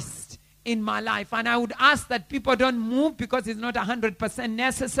Christ in my life. And I would ask that people don't move because it's not 100%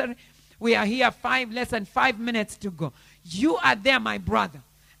 necessary. We are here less than 5 minutes to go. You are there, my brother.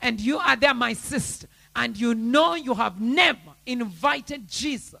 And you are there, my sister. And you know you have never invited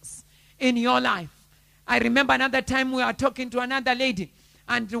Jesus in your life. I remember another time we were talking to another lady.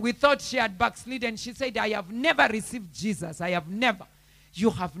 And we thought she had backslidden. She said, I have never received Jesus. I have never.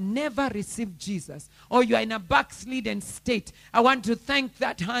 You have never received Jesus. Or you are in a backslidden state. I want to thank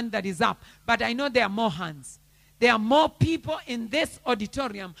that hand that is up. But I know there are more hands. There are more people in this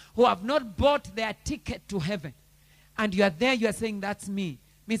auditorium who have not bought their ticket to heaven. And you are there, you are saying, that's me.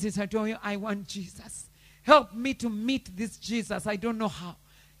 Mrs. Adoyo, I want Jesus. Help me to meet this Jesus. I don't know how.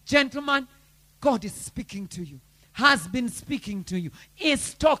 Gentlemen, God is speaking to you. Has been speaking to you.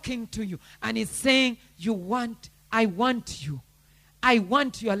 Is talking to you. And is saying, I want you. I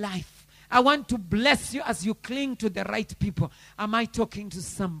want your life. I want to bless you as you cling to the right people. Am I talking to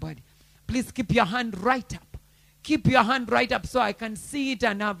somebody? Please keep your hand right up. Keep your hand right up so I can see it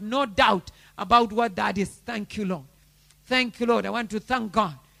and have no doubt about what that is. Thank you, Lord. Thank you, Lord. I want to thank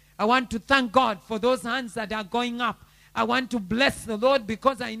God. I want to thank God for those hands that are going up. I want to bless the Lord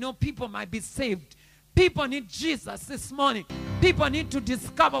because I know people might be saved. People need Jesus this morning. People need to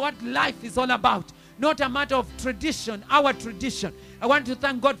discover what life is all about. Not a matter of tradition, our tradition. I want to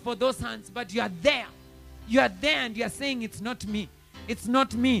thank God for those hands, but you are there. You are there and you are saying, it's not me. It's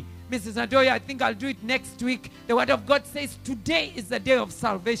not me. Mrs. Adoyo, I think I'll do it next week. The word of God says today is the day of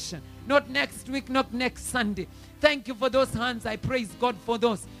salvation. Not next week, not next Sunday. Thank you for those hands. I praise God for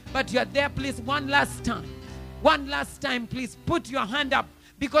those. But you are there, please, one last time. One last time, please, put your hand up.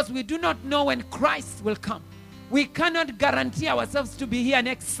 Because we do not know when Christ will come. We cannot guarantee ourselves to be here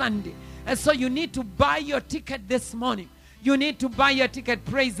next Sunday. And so you need to buy your ticket this morning. You need to buy your ticket.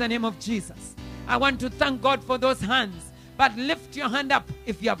 Praise the name of Jesus. I want to thank God for those hands. But lift your hand up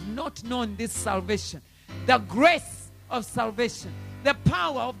if you have not known this salvation. The grace of salvation. The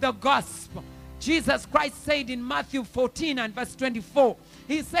power of the gospel. Jesus Christ said in Matthew 14 and verse 24.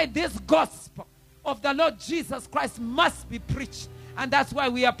 He said this gospel of the Lord Jesus Christ must be preached. And that's why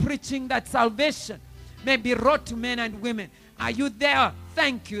we are preaching that salvation may be brought to men and women. Are you there?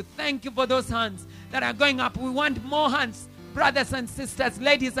 Thank you. Thank you for those hands that are going up. We want more hands, brothers and sisters,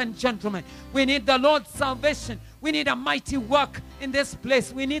 ladies and gentlemen. We need the Lord's salvation. We need a mighty work in this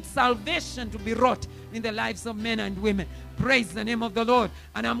place. We need salvation to be wrought in the lives of men and women. Praise the name of the Lord.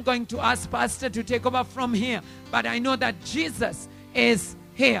 And I'm going to ask Pastor to take over from here. But I know that Jesus is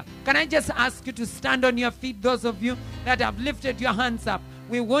here. Can I just ask you to stand on your feet, those of you that have lifted your hands up?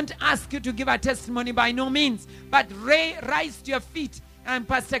 We won't ask you to give a testimony by no means, but rise to your feet and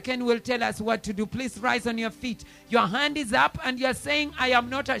Pastor Ken will tell us what to do. Please rise on your feet. Your hand is up and you're saying, I am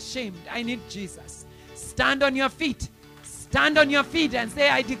not ashamed. I need Jesus. Stand on your feet. Stand on your feet and say,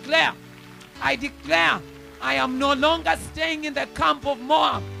 I declare, I am no longer staying in the camp of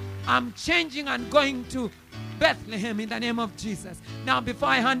Moab. I'm changing and going to Bethlehem in the name of Jesus. Now, before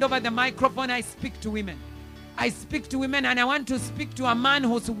I hand over the microphone, I speak to women. I speak to women, and I want to speak to a man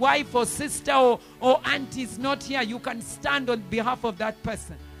whose wife or sister or auntie is not here. You can stand on behalf of that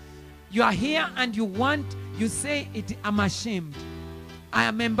person. You are here and you say, I'm ashamed. I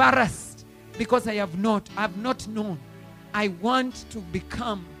am embarrassed because I have not known. I want to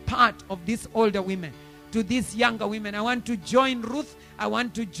become part of these older women. To these younger women, I want to join Ruth. I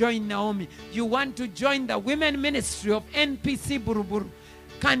want to join Naomi. You want to join the women ministry of NPC Buruburu.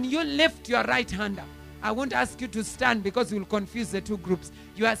 Can you lift your right hand up? I won't ask you to stand because you will confuse the two groups.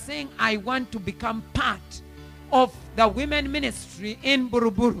 You are saying, I want to become part of the women ministry in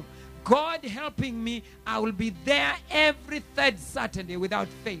Buruburu. God helping me, I will be there every third Saturday without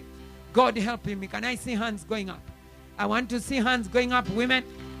faith. God helping me. Can I see hands going up? I want to see hands going up, women.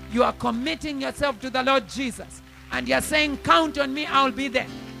 You are committing yourself to the Lord Jesus. And you're saying, count on me, I'll be there.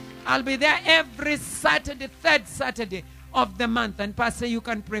 I'll be there every Saturday, third Saturday of the month. And Pastor, you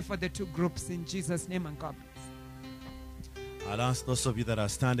can pray for the two groups in Jesus' name and God bless. I'll ask those of you that are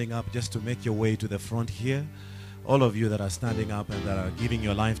standing up just to make your way to the front here. All of you that are standing up and that are giving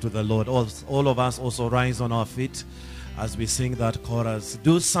your life to the Lord. All of us also rise on our feet as we sing that chorus.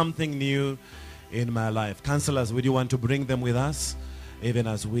 Do something new in my life. Counselors, would you want to bring them with us? Even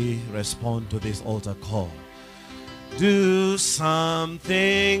as we respond to this altar call. Do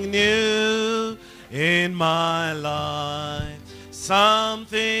something new in my life.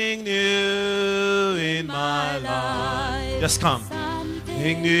 Something new in my life. Just come.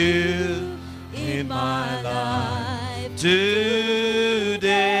 Something new in my life. Today.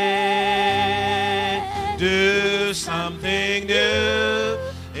 Do something new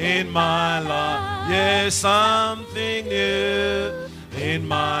in my life. Yes, something new in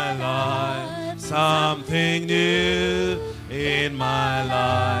my life, something new in my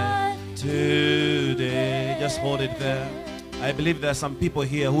life today. Just hold it there. I believe there are some people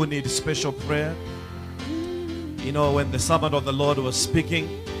here who need special prayer. You know, when the servant of the Lord was speaking,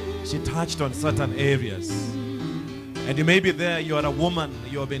 she touched on certain areas. And you may be there, you are a woman,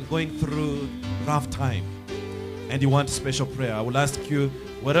 you have been going through rough time, and you want special prayer. I will ask you,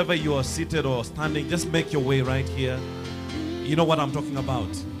 wherever you are seated or standing, just make your way right here. You know what I'm talking about.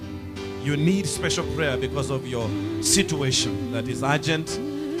 You need special prayer because of your situation that is urgent.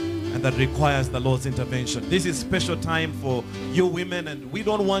 and that requires the Lord's intervention. This is special time for you women, and we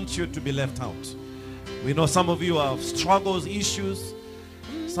don't want you to be left out. We know some of you have struggles, issues.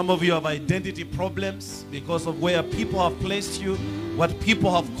 Some of you have identity problems because of where people have placed you, what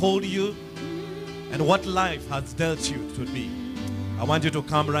people have called you, and what life has dealt you to be. I want you to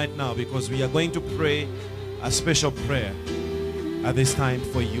come right now because we are going to pray a special prayer at this time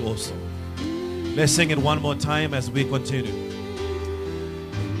for you also. Let's sing it one more time as we continue.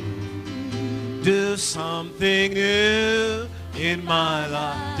 Do something new in my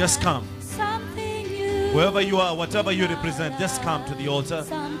life. Just come. Wherever you are, whatever you represent, just come to the altar.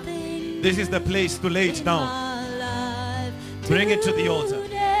 This is the place to lay it down. Bring it to the altar.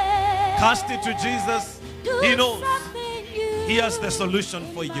 Cast it to Jesus. He knows. He has the solution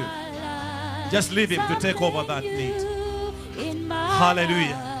for you. Just leave him to take over that need.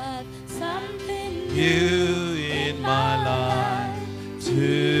 Hallelujah. You in my life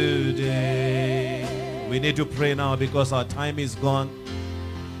today. We need to pray now because our time is gone.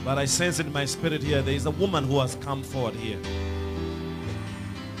 But I sense in my spirit here, there is a woman who has come forward here.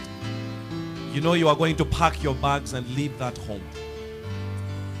 You know you are going to pack your bags and leave that home.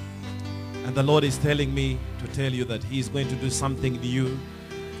 And the Lord is telling me to tell you that He is going to do something new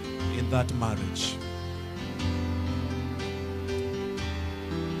in that marriage.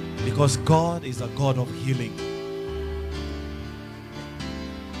 Because God is a God of healing.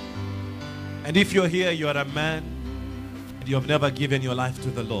 And if you're here, you are a man, and you have never given your life to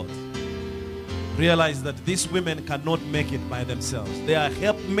the Lord, realize that these women cannot make it by themselves. They are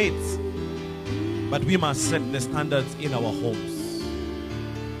helpmates, but we must set the standards in our homes.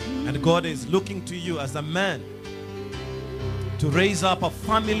 And God is looking to you as a man to raise up a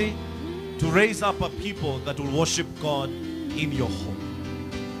family, to raise up a people that will worship God in your home.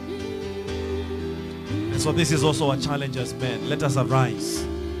 And so this is also a challenge as men. Let us arise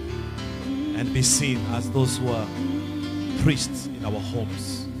and be seen as those who are priests in our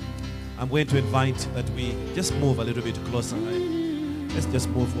homes. I'm going to invite that we just move a little bit closer. Right? Let's just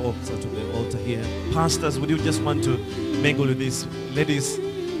move closer to the altar here. Pastors, would you just want to mingle with these ladies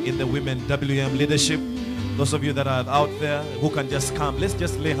in the women WM leadership? Those of you that are out there who can just come, let's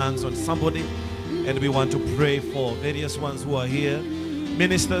just lay hands on somebody, and we want to pray for various ones who are here.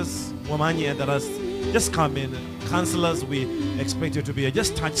 Ministers, Wamanya, that has just come in. Counselors, we expect you to be here.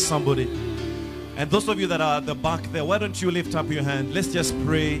 Just touch somebody. And those of you that are at the back there, why don't you lift up your hand? Let's just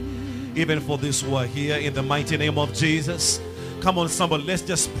pray even for those who are here in the mighty name of Jesus. Come on, somebody, let's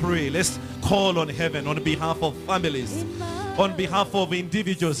just pray. Let's call on heaven on behalf of families, on behalf of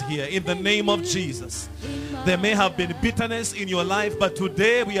individuals here in the name of Jesus. There may have been bitterness in your life, but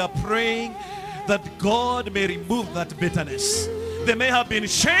today we are praying that God may remove that bitterness. There may have been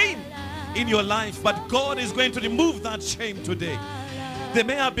shame in your life, but God is going to remove that shame today. There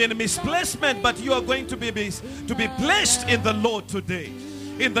may have been misplacement, but you are going to be placed in the Lord today.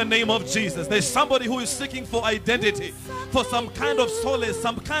 In the name of Jesus. There's somebody who is seeking for identity, for some kind of solace,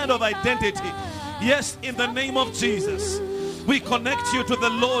 some kind of identity. Yes, in the name of Jesus, we connect you to the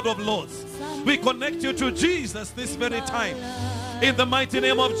Lord of Lords. We connect you to Jesus this very time. In the mighty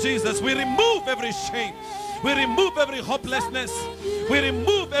name of Jesus, we remove every shame. We remove every hopelessness. We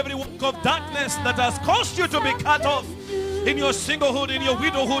remove every work of darkness that has caused you to be cut off in your singlehood, in your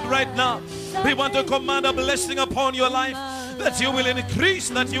widowhood right now. We want to command a blessing upon your life, that you will increase,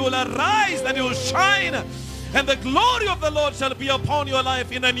 that you will arise, that you will shine, and the glory of the Lord shall be upon your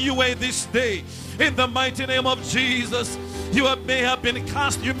life in a new way this day. In the mighty name of Jesus, you may have been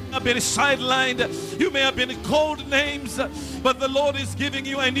cast, you may have been sidelined, you may have been called names, but the Lord is giving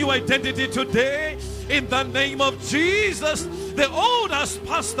you a new identity today. In the name of Jesus, the old has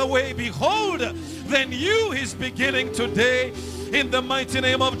passed away. Behold, the new is beginning today. In the mighty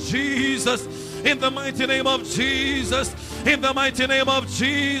name of Jesus, in the mighty name of Jesus, in the mighty name of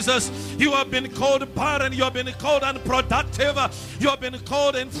Jesus. You have been called barren, you have been called unproductive, you have been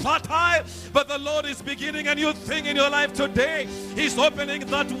called infertile, but the Lord is beginning a new thing in your life today. He's opening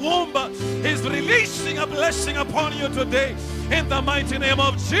that womb. He's releasing a blessing upon you today. In the mighty name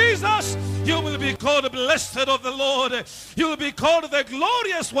of Jesus, you will be called blessed of the Lord. You will be called the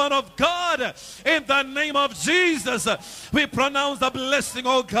glorious one of God. In the name of Jesus, we pronounce the blessing,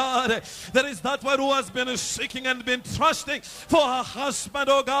 oh God. There is that one who has been seeking and been trusting for her husband,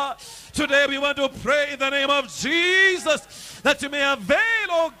 oh God. Today we want to pray in the name of Jesus that you may avail,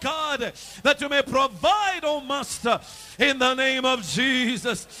 oh God, that you may provide, oh Master. In the name of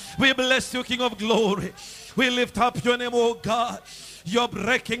Jesus, we bless you, King of glory. We lift up your name, oh God. You're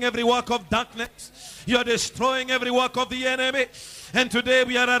breaking every work of darkness. You're destroying every work of the enemy. And today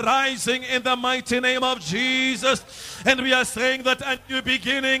we are arising in the mighty name of Jesus. And we are saying that a new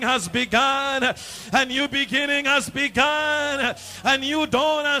beginning has begun. A new beginning has begun. A new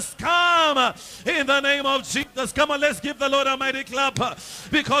dawn has come. In the name of Jesus. Come on, let's give the Lord a mighty clap.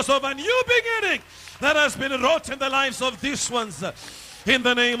 Because of a new beginning that has been wrought in the lives of these ones. In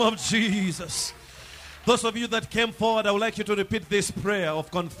the name of Jesus. Those of you that came forward, I would like you to repeat this prayer of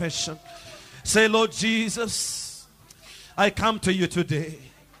confession. Say, Lord Jesus, I come to you today.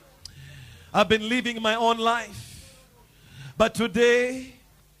 I've been living my own life. But today,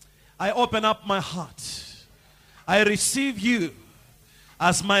 I open up my heart. I receive you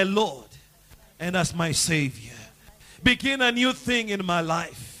as my Lord and as my Savior. Begin a new thing in my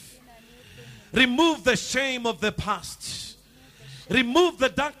life. Remove the shame of the past. Remove the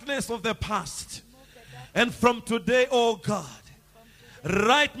darkness of the past. And from today, oh God,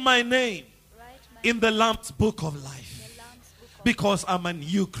 write my name in the Lamb's book of life. Because I'm a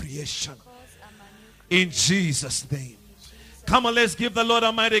new creation. In Jesus' name. Come on, let's give the Lord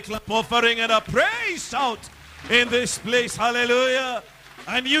a mighty clap offering and a praise out in this place. Hallelujah.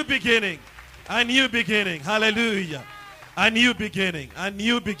 A new beginning. A new beginning. Hallelujah. A new beginning. A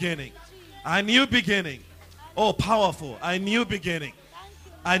new beginning. A new beginning. Oh, powerful. A new beginning.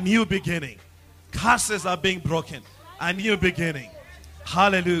 A new beginning. Curses are being broken. A new beginning.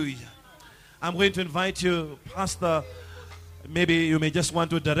 Hallelujah. I'm going to invite you, Pastor. Maybe you may just want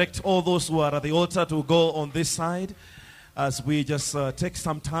to direct all those who are at the altar to go on this side as we just take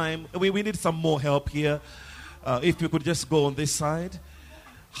some time. We need some more help here. If you could just go on this side.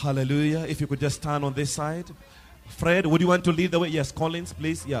 Hallelujah. If you could just stand on this side. Fred, would you want to lead the way? Yes, Collins,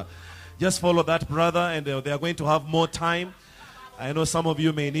 please. Yeah. Just follow that brother, and they are going to have more time. I know some of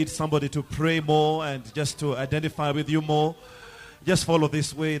you may need somebody to pray more and just to identify with you more. Just follow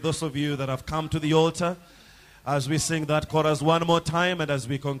this way. Those of you that have come to the altar, as we sing that chorus one more time and as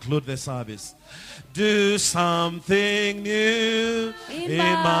we conclude the service. Do something new in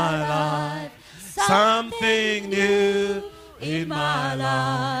my life. Something new in my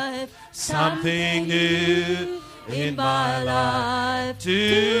life. Something new in my life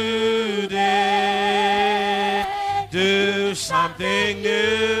today. Do something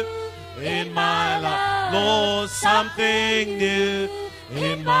new in my life. Lord, something new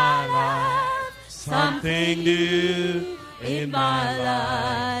in my life. Something new in my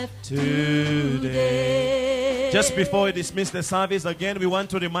life today. Just before we dismiss the service, again, we want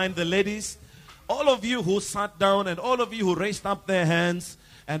to remind the ladies, all of you who sat down and all of you who raised up their hands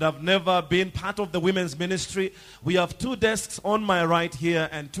and have never been part of the women's ministry, we have 2 desks on my right here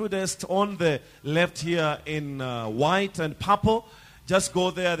and 2 desks on the left here in white and purple. Just go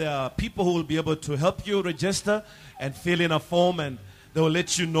there. There are people who will be able to help you register and fill in a form, and they will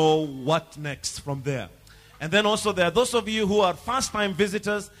let you know what next from there. And then also there are those of you who are first-time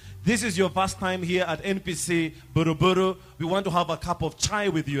visitors. This is your first time here at NPC Buruburu. We want to have a cup of chai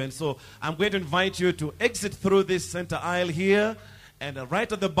with you. And so I'm going to invite you to exit through this center aisle here. And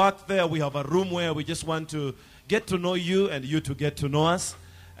right at the back there, we have a room where we just want to get to know you and you to get to know us.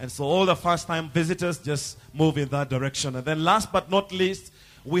 And so all the first-time visitors just move in that direction. And then last but not least,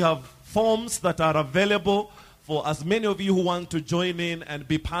 we have forms that are available for as many of you who want to join in and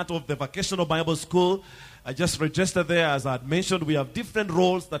be part of the Vocational Bible School. I just registered there. As I had mentioned, we have different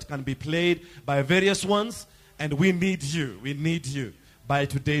roles that can be played by various ones, and we need you. We need you by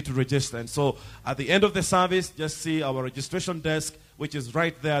today to register. And so at the end of the service, just see our registration desk, which is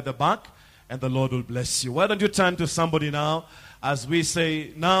right there at the back, and the Lord will bless you. Why don't you turn to somebody now as we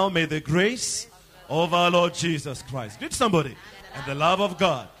say, now may the grace of our Lord Jesus Christ, greet somebody, and the love of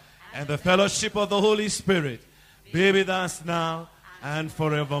God, and the fellowship of the Holy Spirit be with us now and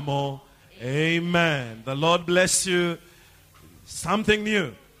forevermore. Amen. The Lord bless you. Something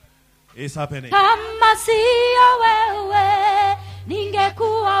new is happening. Kama siyo wewe,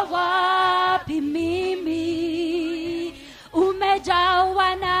 ningekuwa wapi mimi?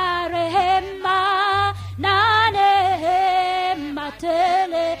 Umejawa na